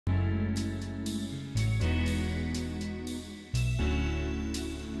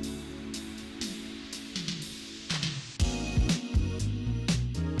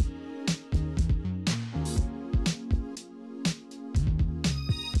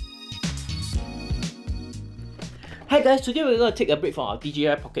Hi guys, today we're going to take a break from our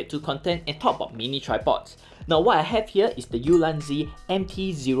DJI Pocket 2 content and talk about mini tripods. Now what I have here is the Ulanzi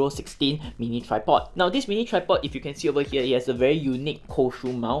MT-16 mini tripod. Now this mini tripod, if you can see over here, it has a very unique cold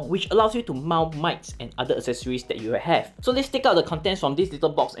shoe mount which allows you to mount mics and other accessories that you have. So let's take out the contents from this little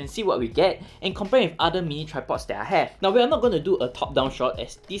box and see what we get and compare with other mini tripods that I have. Now we are not going to do a top-down shot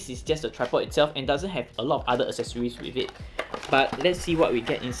as this is just the tripod itself and doesn't have a lot of other accessories with it. But let's see what we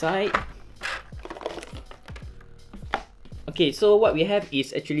get inside. Okay, so what we have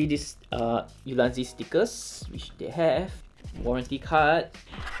is actually this Ulanzi stickers, which they have, warranty card,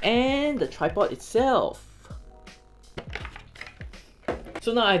 and the tripod itself.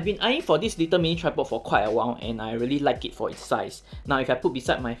 So now I've been eyeing for this little mini tripod for quite a while and I really like it for its size. Now if I put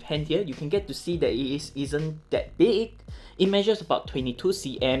beside my hand here, you can get to see that it isn't that big. It measures about 22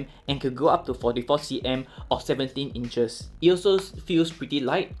 cm and could go up to 44 cm or 17 inches. It also feels pretty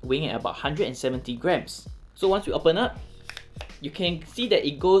light, weighing at about 170 grams. So once we open up, you can see that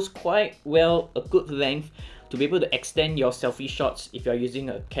it goes quite well, a good length to be able to extend your selfie shots if you're using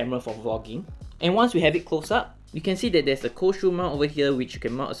a camera for vlogging. And once we have it close up, you can see that there's a cold shoe mount over here which you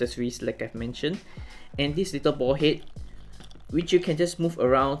can mount accessories like I've mentioned, and this little ball head which you can just move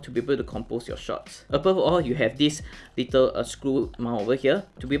around to be able to compose your shots. Above all, you have this little screw mount over here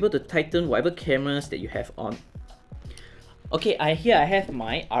to be able to tighten whatever cameras that you have on. Okay, here I have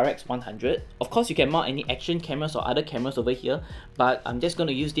my RX100. Of course, you can mount any action cameras or other cameras over here, but I'm just going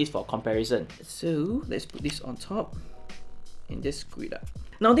to use this for comparison. So let's put this on top and just screw it up.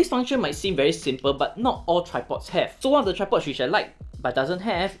 Now this function might seem very simple, but not all tripods have. So one of the tripods which I like but doesn't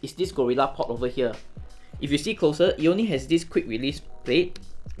have is this Gorilla Pod over here. If you see closer, it only has this quick release plate.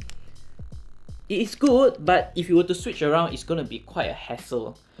 It is good, but if you were to switch around, it's going to be quite a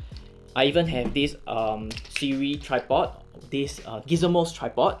hassle. I even have this Siri tripod, this Gizmo's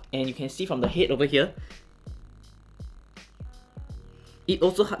tripod, and you can see from the head over here, it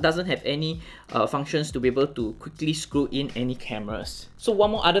also doesn't have any functions to be able to quickly screw in any cameras. So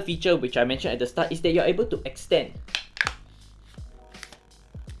one more other feature which I mentioned at the start is that you're able to extend,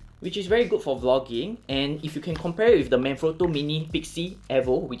 which is very good for vlogging. And if you can compare it with the Manfrotto Mini Pixie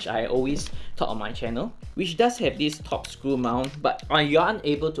Evo, which I always talk on my channel, which does have this top screw mount, but you're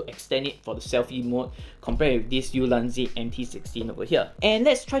unable to extend it for the selfie mode compared with this Ulanzi MT-16 over here. And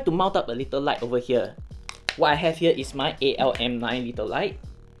let's try to mount up a little light over here. What I have here is my ALM9 little light,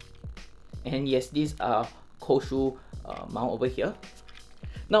 and yes, this cold shoe mount over here.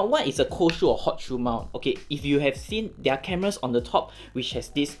 Now, what is a cold shoe or hot shoe mount? Okay, if you have seen, there are cameras on the top which has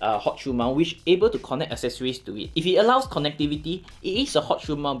this hot shoe mount which is able to connect accessories to it. If it allows connectivity, it is a hot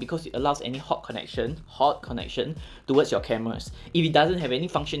shoe mount because it allows any hot connection towards your cameras. If it doesn't have any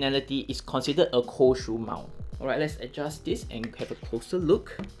functionality, it's considered a cold shoe mount. Alright, let's adjust this and have a closer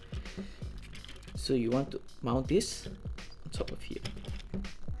look. So you want to mount this on top of here.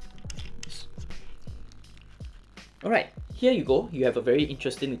 Alright, here you go. You have a very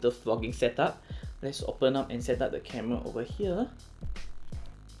interesting little vlogging setup. Let's open up and set up the camera over here.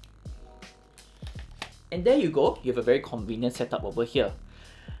 And there you go. You have a very convenient setup over here.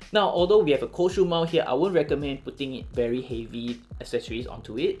 Now, although we have a cold shoe mount here, I won't recommend putting it very heavy accessories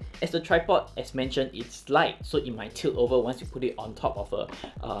onto it, as the tripod, as mentioned, it's light, so it might tilt over once you put it on top of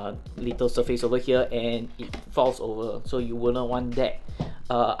a little surface over here and it falls over, so you wouldn't want that.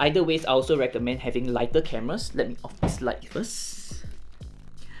 Either ways, I also recommend having lighter cameras. Let me off this light first.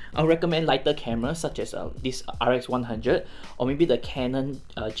 I'll recommend lighter cameras such as this RX100 or maybe the Canon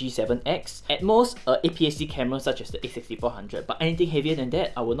G7X. At most, APS-C cameras such as the A6400, but anything heavier than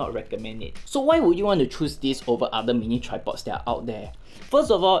that, I will not recommend it. So why would you want to choose this over other mini tripods that are out there? First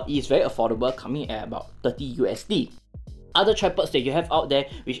of all, it is very affordable, coming at about 30 USD. Other tripods that you have out there,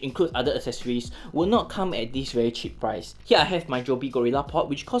 which include other accessories, will not come at this very cheap price. Here I have my Joby Gorilla Pod,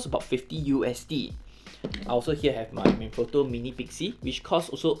 which costs about 50 USD. I also here have my Manfrotto Mini Pixie, which costs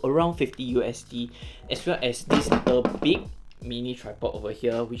also around 50 USD, as well as this little big mini tripod over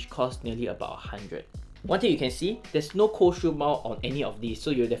here, which costs nearly about 100. One thing you can see, there's no cold shoe mount on any of these, so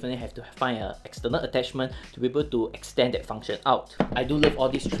you definitely have to find an external attachment to be able to extend that function out. I do love all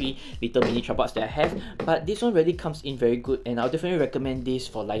these three little mini tripods that I have, but this one really comes in very good, and I'll definitely recommend this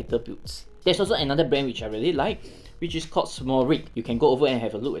for lighter builds. There's also another brand which I really like, which is called Small Rig. You can go over and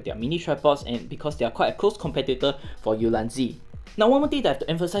have a look at their mini tripods, and because they are quite a close competitor for Ulanzi. Now, one more thing that I have to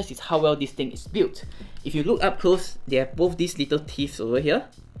emphasize is how well this thing is built. If you look up close, they have both these little teeth over here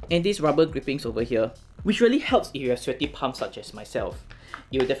and these rubber grippings over here, which really helps if you have sweaty palms such as myself.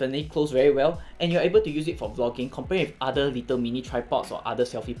 it will definitely close very well, and you're able to use it for vlogging compared with other little mini tripods or other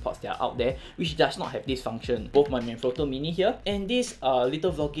selfie pods that are out there which does not have this function. Both my Manfrotto Mini here and this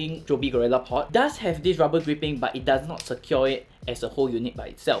little vlogging Joby Gorilla pod does have this rubber gripping, but it does not secure it as a whole unit by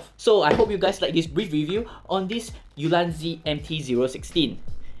itself. So I hope you guys like this brief review on this Ulanzi MT-16.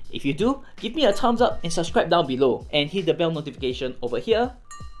 If you do, give me a thumbs up and subscribe down below, and hit the bell notification over here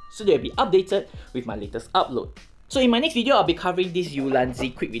so that you'll be updated with my latest upload. So in my next video, I'll be covering this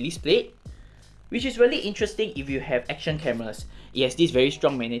Ulanzi quick release plate, which is really interesting if you have action cameras. It has this very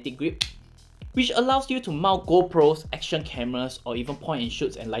strong magnetic grip, which allows you to mount GoPros, action cameras, or even point and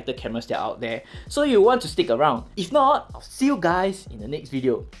shoots and lighter cameras that are out there. So you want to stick around. If not, I'll see you guys in the next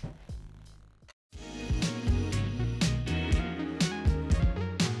video.